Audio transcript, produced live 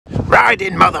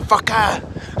Riding, motherfucker!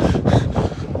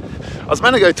 I was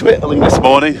meant to go to Italy this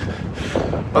morning,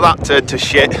 but that turned to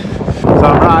shit. So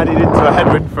I'm riding into a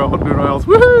headwind for 100 miles.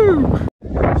 Woohoo!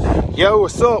 Yo,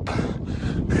 what's up?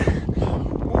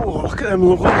 Oh, look at them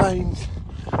lovely lanes.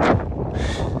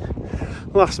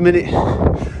 Last minute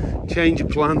change of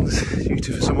plans due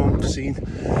to some unforeseen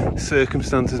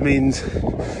circumstances means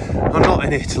I'm not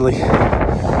in Italy.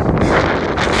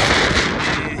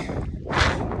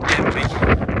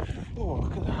 Oh,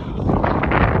 look at that.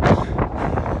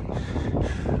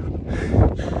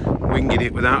 Winging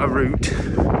it without a route.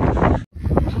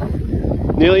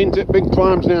 Nearly into big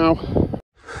climbs now.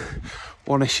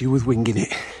 One issue with winging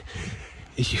it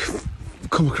is you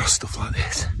come across stuff like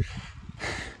this.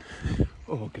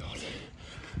 Oh God.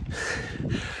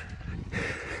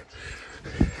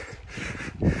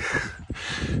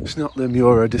 It's not the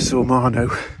Muro di Sormano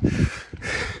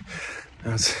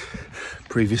as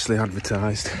previously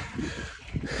advertised,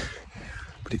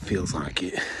 but it feels like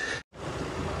it.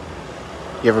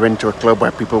 You ever been to a club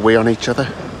where people wee on each other?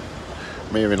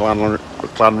 I'm here in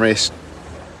Clan Race,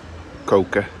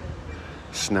 coca,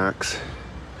 snacks,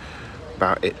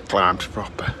 about it climbed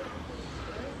proper.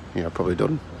 You know, probably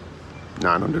done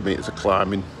 900 metres of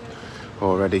climbing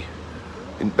already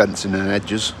in Benson and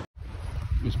Edges.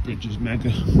 This bridge is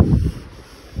mega.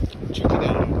 Check it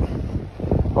out.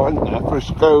 I went there for a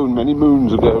scone many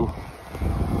moons ago.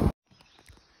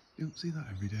 You don't see that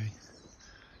every day.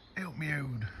 Help me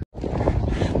out.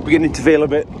 Beginning to feel a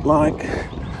bit like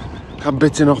I'm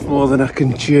bitten off more than I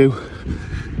can chew.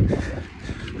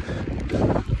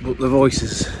 But the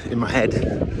voices in my head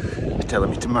are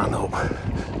telling me to man up.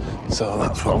 So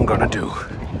that's what I'm gonna do.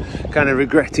 Kind of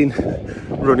regretting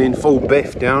running full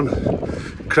biff down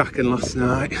Kraken last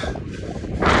night.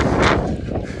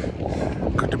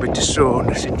 Got a bit of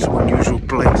soreness in some unusual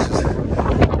places.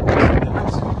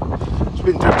 It's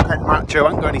been through a pen macho, I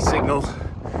haven't got any signals.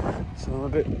 So I'm a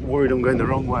bit worried I'm going the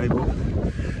wrong way, but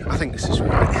I think this is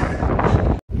right.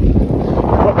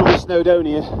 Problem with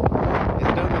Snowdonia is I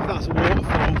don't know if that's a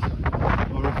waterfall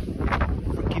or a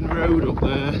freaking road up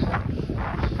there.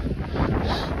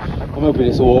 I'm hoping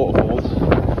it's a waterfall.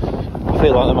 I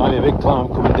feel like there might be a big climb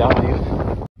coming down here.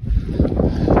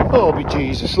 Oh be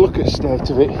Jesus, look at the state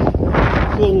of it.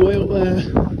 A long way up there.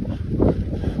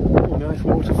 Oh, nice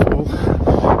waterfall.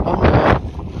 And there.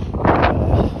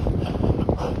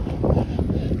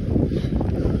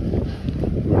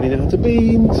 Running out of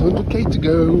beans, 100k to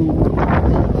go.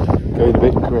 Going a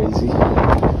bit crazy.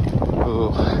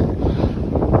 Oh.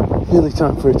 Nearly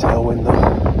time for a tailwind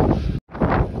though.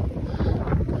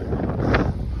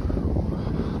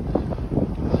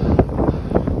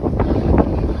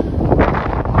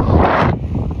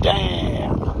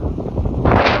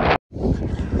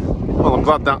 I'm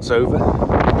glad that's over.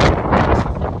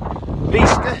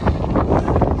 Vista.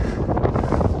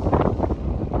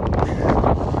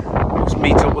 Let's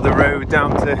meet up with the road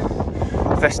down to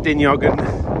Festignog and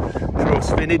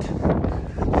Trosvinid.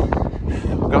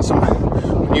 We've got some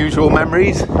unusual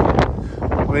memories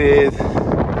with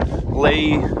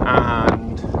Lee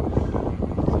and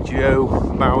Joe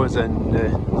Bowers and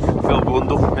Phil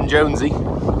Blundell and Jonesy.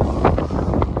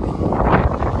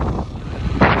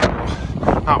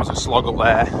 That was a slog up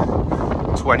there.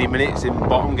 20 minutes in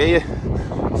bottom gear,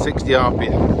 60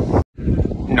 RPM.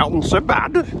 Not so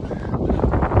bad.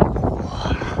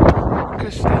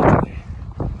 Good state.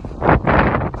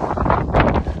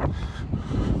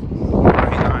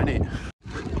 Great that, innit?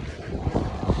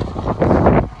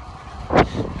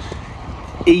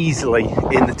 Easily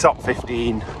in the top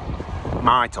 15,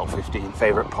 my top 15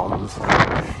 favourite ponds.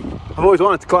 I've always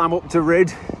wanted to climb up to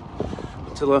Rhyd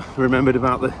until I remembered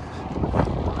about the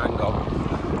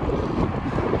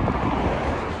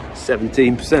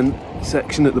 17%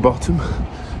 section at the bottom,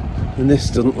 and this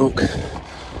doesn't look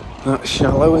that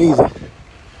shallow either.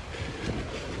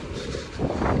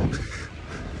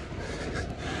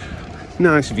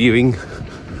 Nice viewing.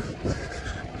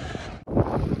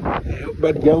 Up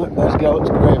Bed Gallop, there's Gallop's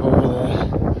grave over there.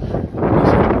 There's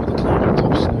another climb on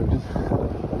top Snowdon.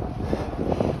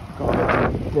 Got a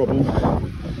bit of a problem.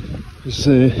 It's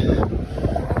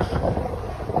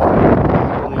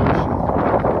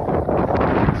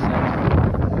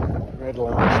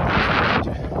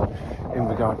in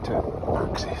regard to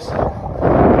axis.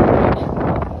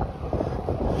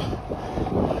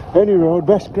 Any road,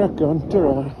 best crack on,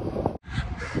 ta-ra.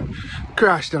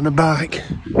 Crashed on a bike.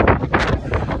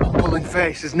 I'm pulling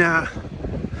faces now.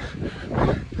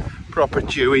 Proper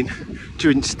chewing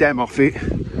stem off it.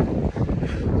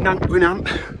 Nank with Nant.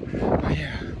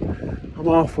 Yeah, I'm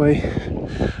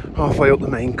halfway up the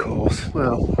main course.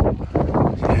 Well,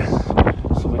 yeah,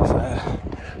 something's there.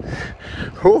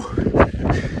 Oh,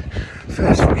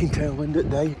 first fucking tailwind at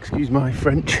day, excuse my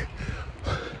French.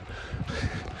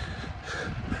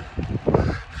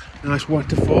 Nice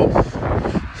waterfall.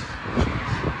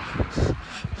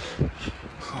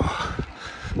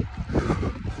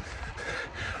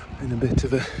 In a bit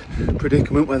of a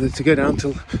predicament whether to go down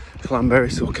to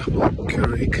Llanberis or Capel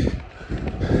Curig.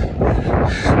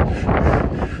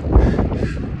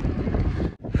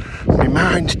 My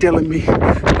mind's telling me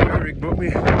Curig, but my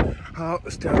heart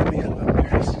was telling me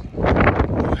Llanberis.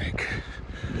 Quick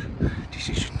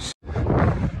decisions.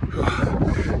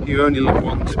 You only live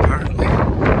once, apparently.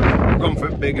 I've gone for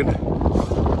it big and...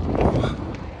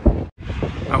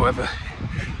 However,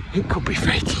 it could be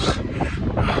fatal.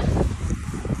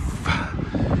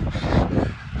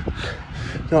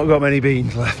 Not got many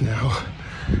beans left now,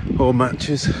 or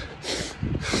matches.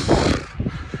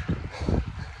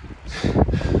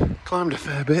 Climbed a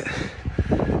fair bit,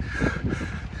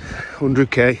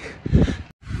 100k.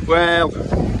 Well,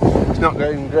 it's not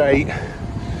going great.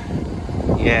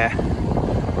 Yeah,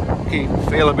 you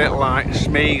feel a bit like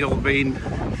Smeagol being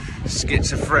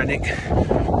schizophrenic.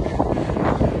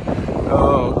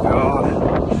 Oh God,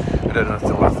 I don't know if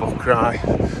to laugh or cry.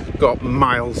 Got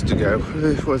miles to go.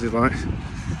 What was it like?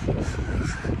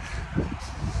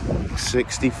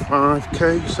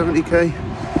 65k, 70k.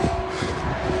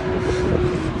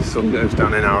 The sun goes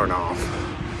down in an hour and a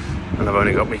half, and I've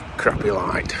only got my crappy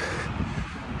light,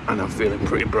 and I'm feeling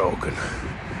pretty broken.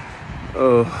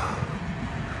 Oh,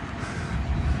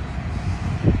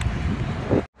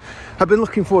 I've been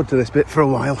looking forward to this bit for a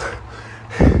while.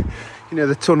 You know,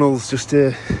 the tunnels just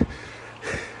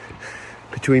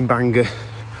between Bangor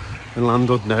and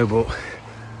Llandudno, but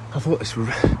I thought this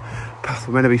path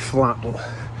was meant to be flat, but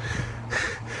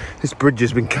this bridge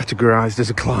has been categorised as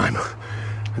a climb,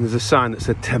 and there's a sign that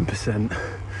said 10%,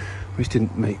 which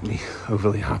didn't make me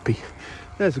overly happy.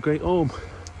 There's a Great Orme,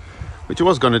 which I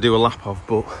was going to do a lap of,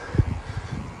 but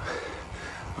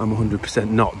I'm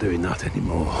 100% not doing that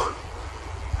anymore.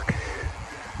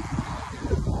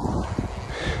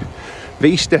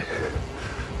 Vista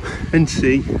and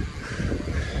sea.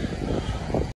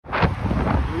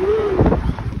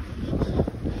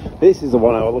 This is the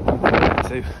one I was looking forward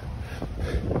to.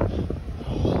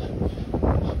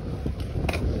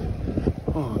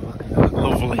 Oh, look at that,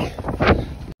 lovely.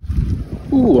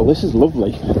 Ooh, well, this is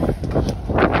lovely.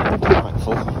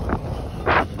 Delightful.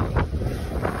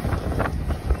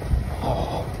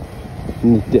 Oh,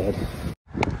 and dead.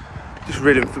 Just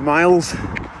ridden for miles.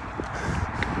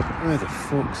 Where the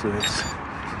fuck's this?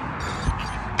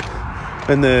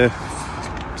 And the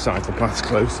cycle path's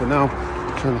closed, so now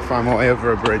I'm trying to find my way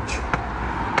over a bridge.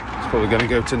 It's probably going to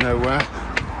go to nowhere.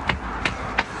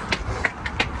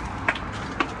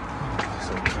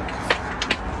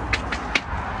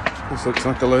 This looks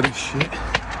like a load of shit.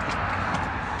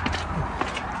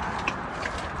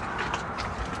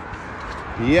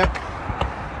 Yep,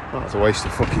 that's a waste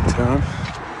of fucking time.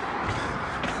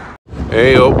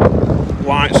 Hey up,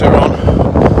 lights are on.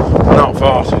 Not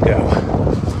far to go.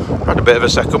 Had a bit of a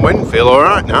second wind, feel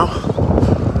alright now.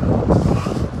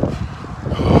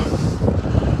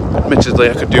 Admittedly,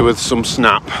 I could do with some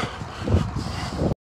snap.